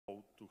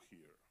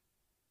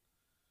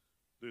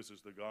This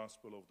is the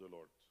gospel of the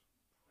Lord.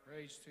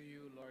 Praise to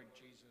you, Lord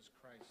Jesus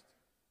Christ.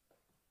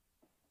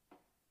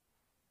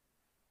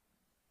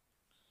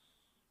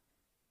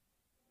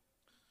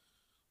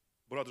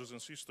 Brothers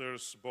and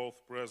sisters,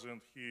 both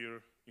present here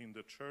in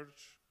the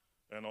church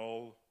and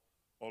all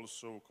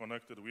also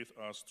connected with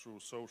us through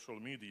social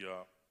media,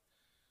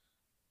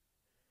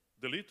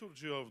 the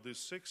liturgy of the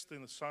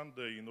 16th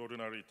Sunday in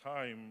Ordinary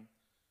Time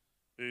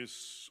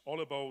is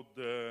all about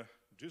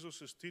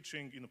Jesus'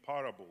 teaching in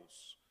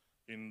parables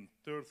in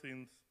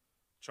 13th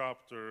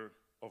chapter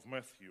of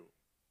Matthew.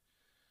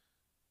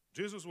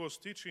 Jesus was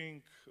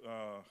teaching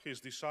his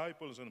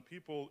disciples and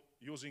people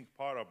using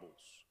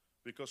parables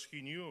because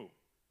he knew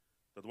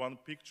that one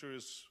picture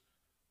is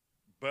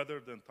better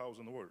than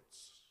 1,000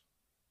 words.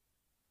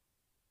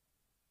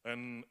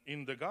 And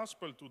in the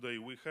gospel today,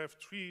 we have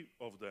three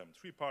of them,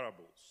 three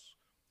parables.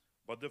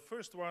 But the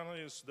first one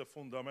is the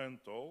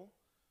fundamental,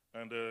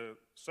 and the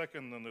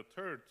second and the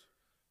third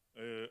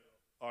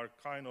are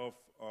kind of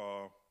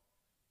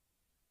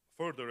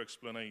further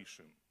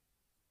explanation.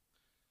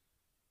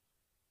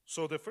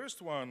 So the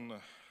first one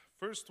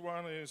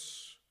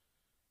is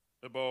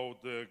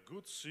about the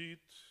good seed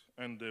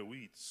and the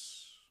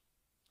weeds.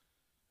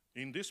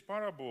 In this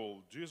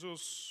parable,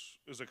 Jesus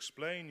is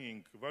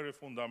explaining a very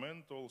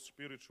fundamental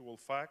spiritual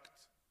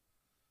fact,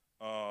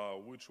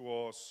 which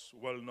was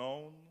well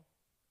known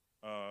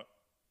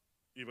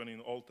even in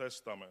Old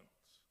Testament,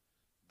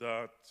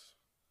 that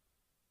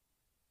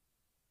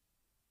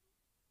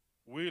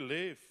we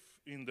live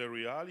in the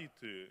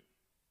reality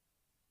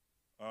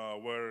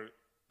where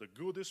the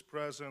good is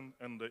present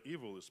and the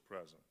evil is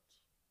present.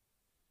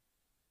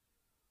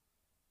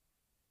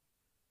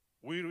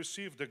 We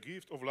receive the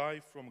gift of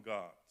life from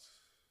God,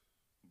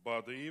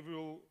 but the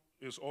evil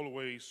is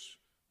always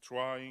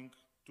trying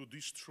to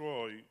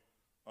destroy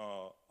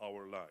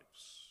our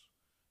lives.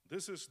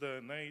 This is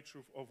the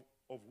nature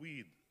of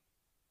weed.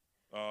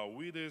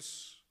 Weed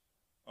is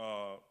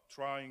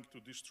trying to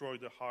destroy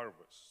the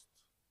harvest,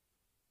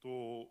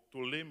 to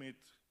limit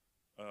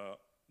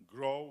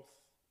growth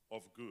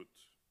of good.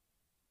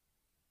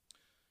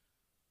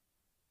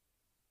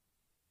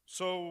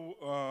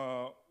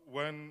 So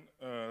when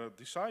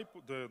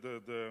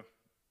the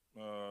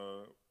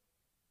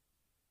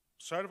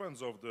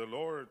servants of the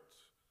Lord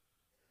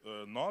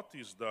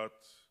noticed that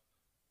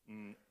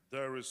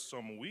there is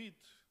some wheat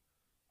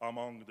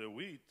among the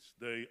wheat,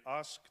 they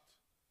asked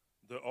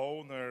the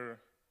owner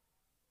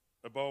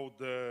about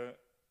the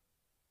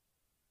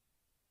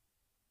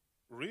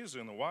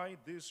reason why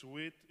this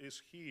wheat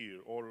is here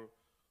or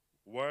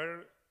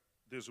where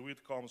this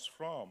wheat comes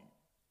from.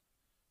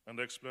 And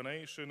the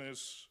explanation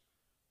is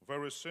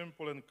very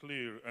simple and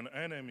clear. An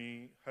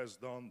enemy has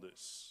done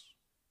this.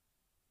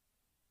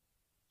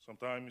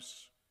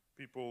 Sometimes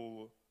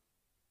people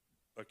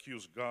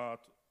accuse God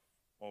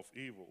of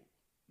evil.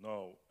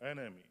 No,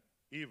 enemy,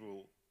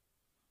 evil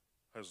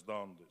has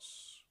done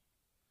this.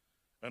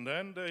 And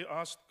then they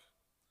asked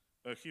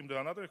him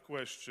another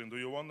question, do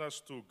you want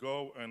us to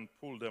go and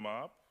pull them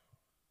up?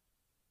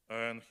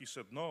 And he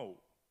said no,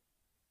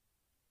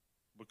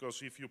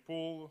 because if you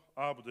pull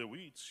up the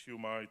weeds, you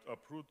might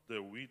uproot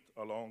the wheat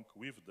along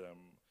with them.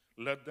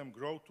 Let them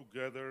grow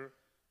together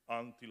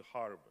until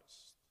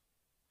harvest.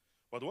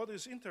 But what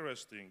is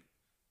interesting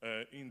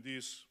in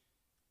this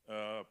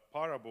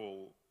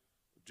parable,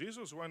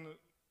 Jesus, when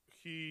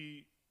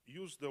he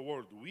used the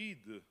word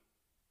weed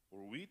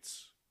or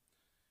weeds,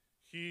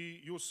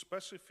 he used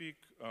specific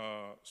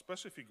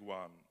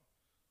one,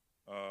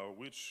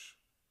 which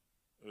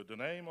the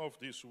name of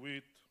this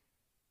wheat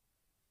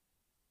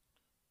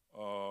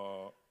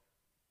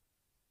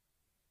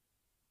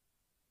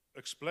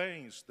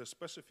explains the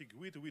specific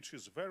wheat, which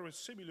is very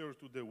similar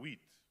to the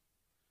wheat.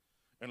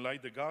 And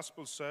like the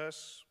gospel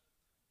says,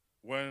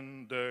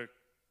 when the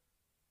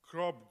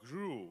crop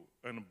grew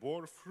and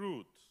bore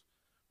fruit,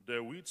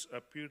 the weeds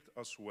appeared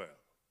as well.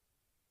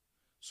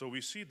 So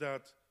we see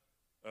that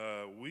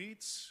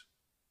weeds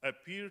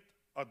appeared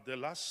at the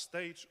last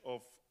stage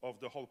of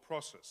the whole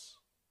process.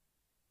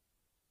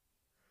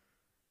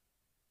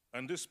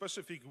 And this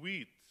specific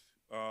wheat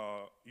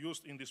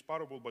used in this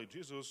parable by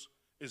Jesus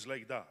is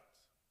like that.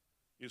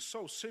 It's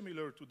so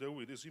similar to the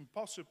wheat. It's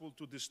impossible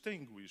to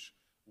distinguish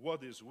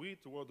what is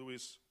wheat, what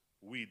is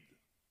weed.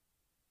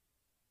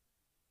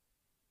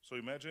 So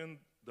imagine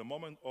the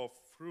moment of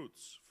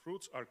fruits.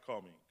 Fruits are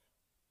coming.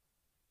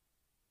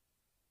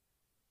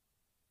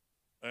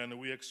 And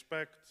we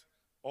expect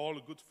all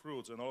good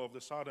fruits, and all of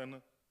a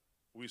sudden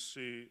we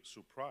see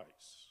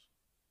surprise.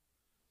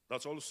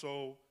 That's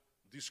also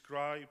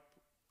describe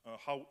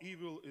how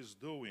evil is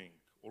doing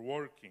or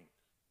working.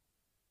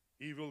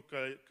 Evil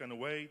can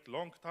wait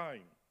long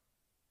time,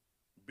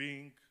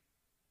 being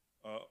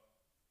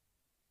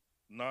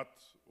not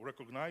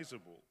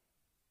recognizable.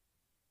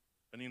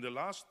 And in the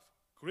last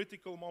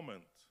critical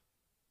moment,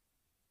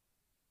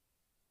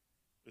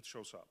 it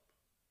shows up.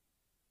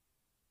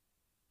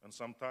 And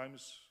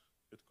sometimes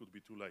it could be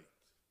too late.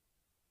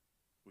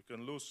 We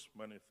can lose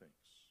many things.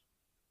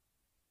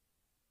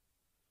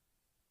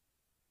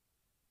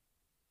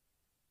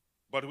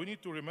 But we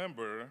need to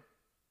remember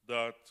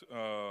that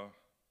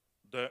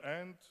the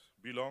end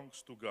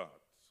belongs to God.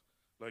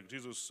 Like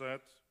Jesus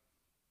said,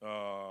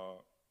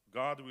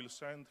 God will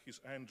send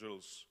his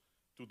angels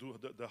to do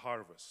the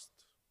harvest,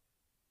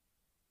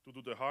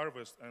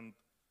 and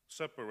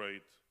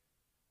separate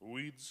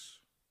weeds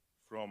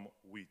from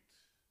wheat.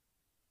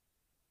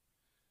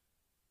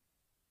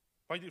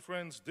 My dear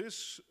friends,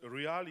 this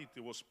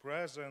reality was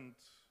present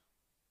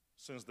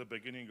since the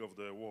beginning of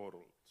the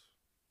world.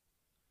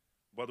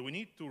 But we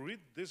need to read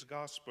this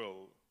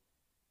gospel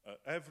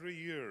every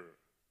year,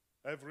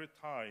 every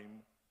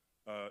time,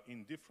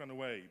 in different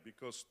way,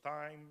 because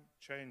time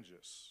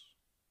changes.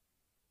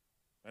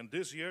 And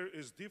this year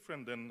is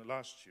different than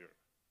last year.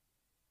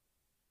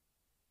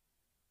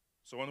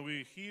 So when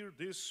we hear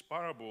this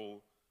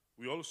parable,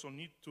 we also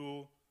need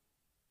to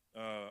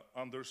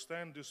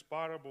understand this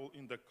parable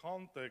in the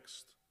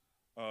context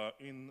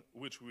in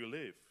which we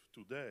live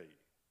today.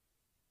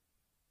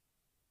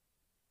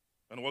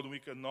 And what we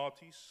can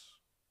notice,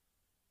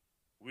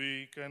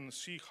 we can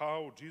see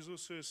how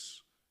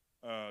Jesus'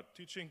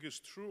 teaching is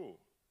true,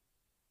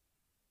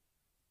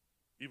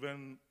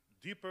 even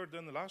deeper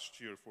than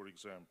last year, for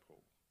example,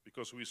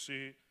 because we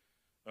see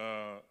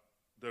the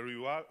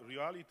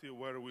reality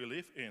where we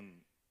live in,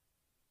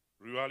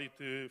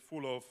 reality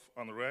full of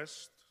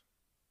unrest,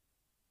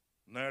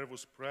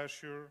 nervous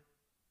pressure,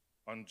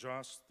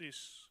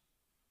 injustice,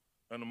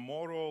 and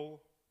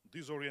moral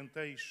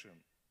disorientation.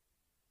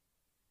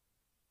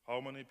 How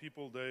many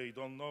people, they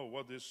don't know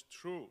what is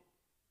true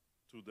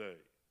today.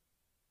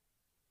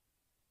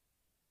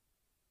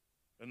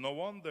 And no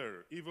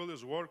wonder evil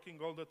is working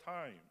all the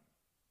time.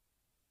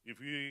 If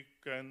we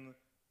can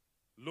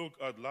look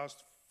at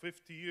last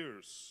 50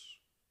 years,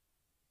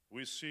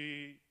 we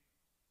see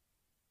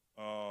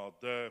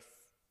the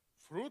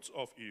fruits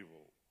of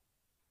evil.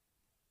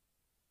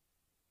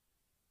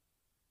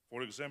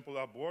 For example,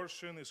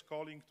 abortion is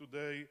calling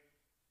today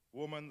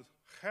women's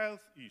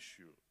health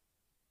issue.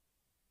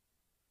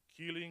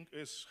 Killing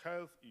is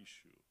health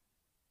issue.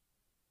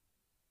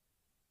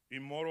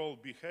 Immoral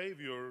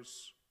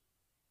behaviors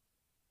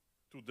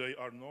today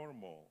are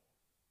normal.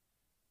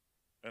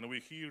 And we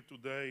hear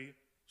today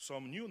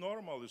some new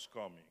normal is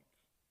coming.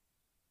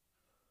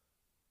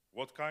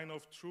 What kind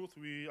of truth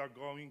we are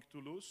going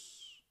to lose?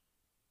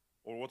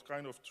 Or what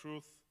kind of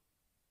truth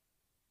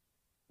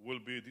will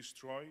be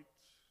destroyed?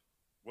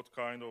 What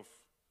kind of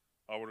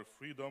our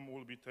freedom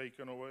will be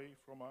taken away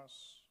from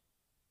us?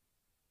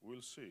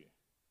 We'll see.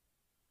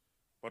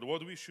 But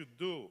what we should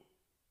do,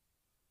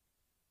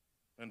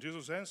 and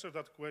Jesus answered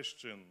that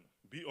question,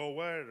 be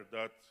aware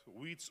that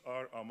weeds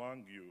are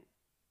among you.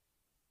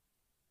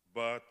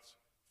 But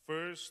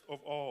first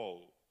of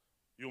all,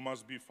 you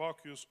must be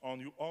focused on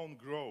your own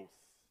growth.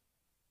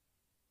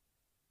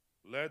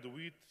 Let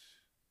wheat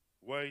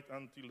wait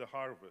until the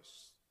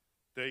harvest.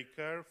 Take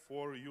care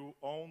for your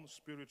own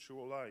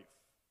spiritual life.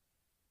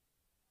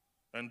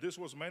 And this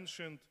was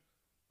mentioned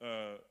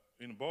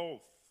in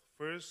both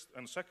first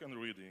and second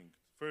reading.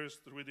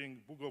 First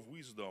reading, Book of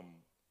Wisdom.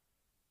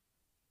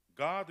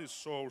 God is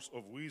source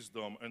of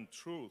wisdom and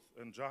truth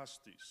and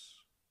justice.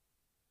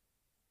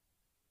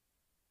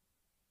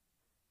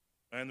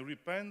 And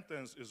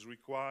repentance is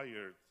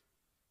required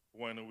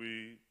when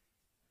we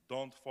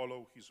don't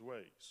follow his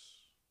ways.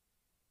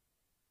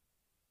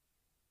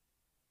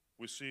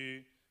 We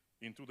see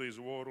in today's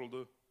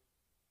world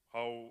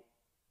how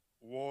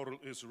world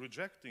is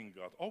rejecting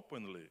God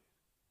openly.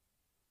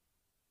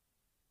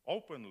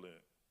 Openly.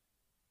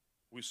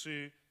 We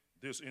see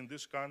this in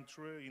this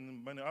country,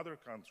 in many other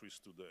countries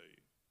today.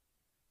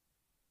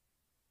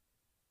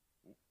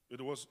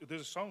 It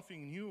is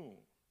something new.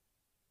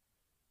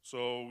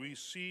 So we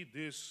see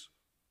this,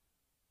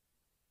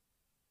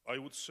 I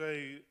would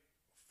say,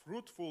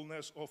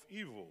 fruitfulness of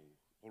evil,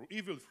 or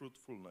evil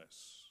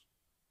fruitfulness,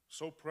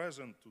 so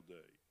present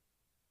today.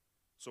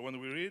 So when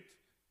we read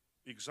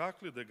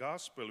exactly the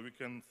gospel, we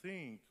can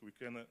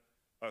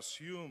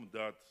assume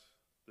that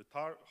the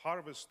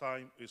harvest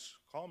time is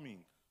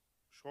coming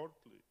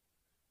shortly,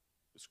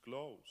 it's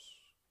close.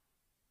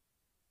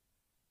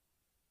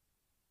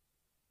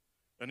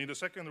 And in the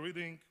second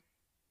reading,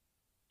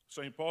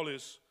 St. Paul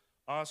is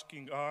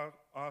asking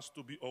us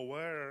to be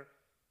aware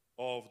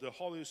of the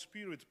Holy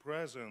Spirit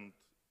present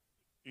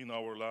in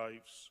our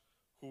lives,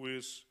 who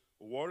is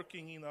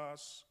working in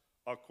us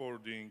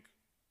according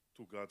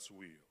to God's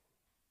will.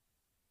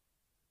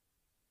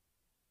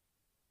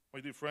 My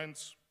dear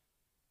friends,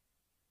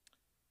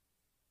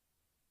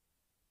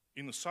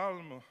 in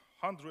Psalm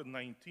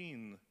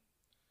 119,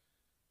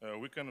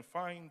 we can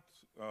find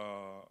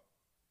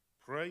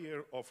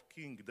prayer of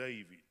King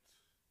David.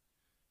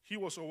 He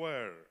was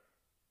aware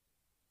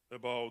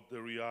about the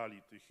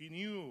reality. He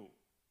knew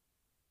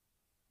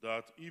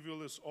that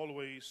evil is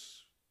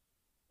always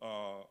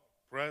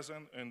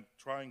present and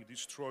trying to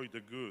destroy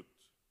the good.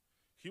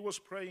 He was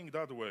praying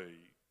that way.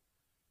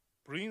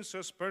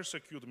 Princes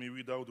persecute me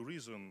without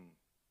reason,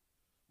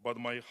 but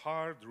my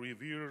heart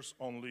reveres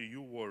only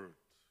your word.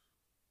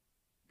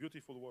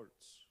 Beautiful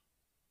words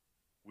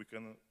we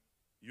can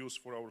use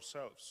for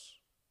ourselves.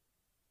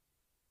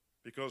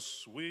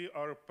 because we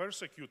are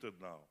persecuted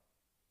now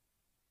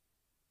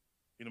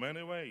in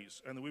many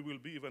ways, and we will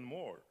be even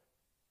more.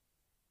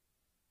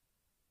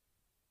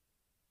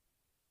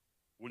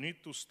 We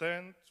need to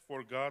stand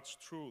for God's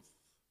truth.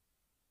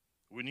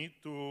 We need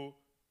to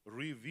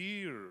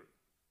revere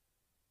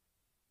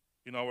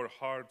in our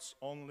hearts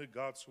only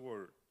God's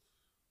word.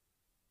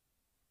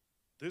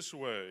 This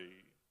way,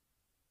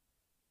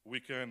 we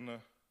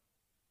can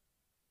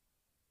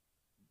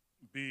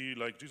be,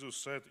 like Jesus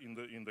said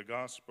in the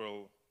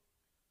gospel,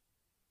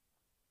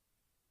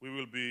 we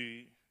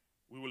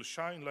will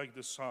shine like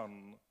the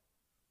sun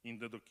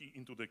into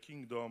the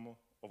kingdom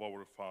of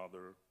our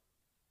Father.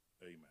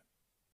 Amen.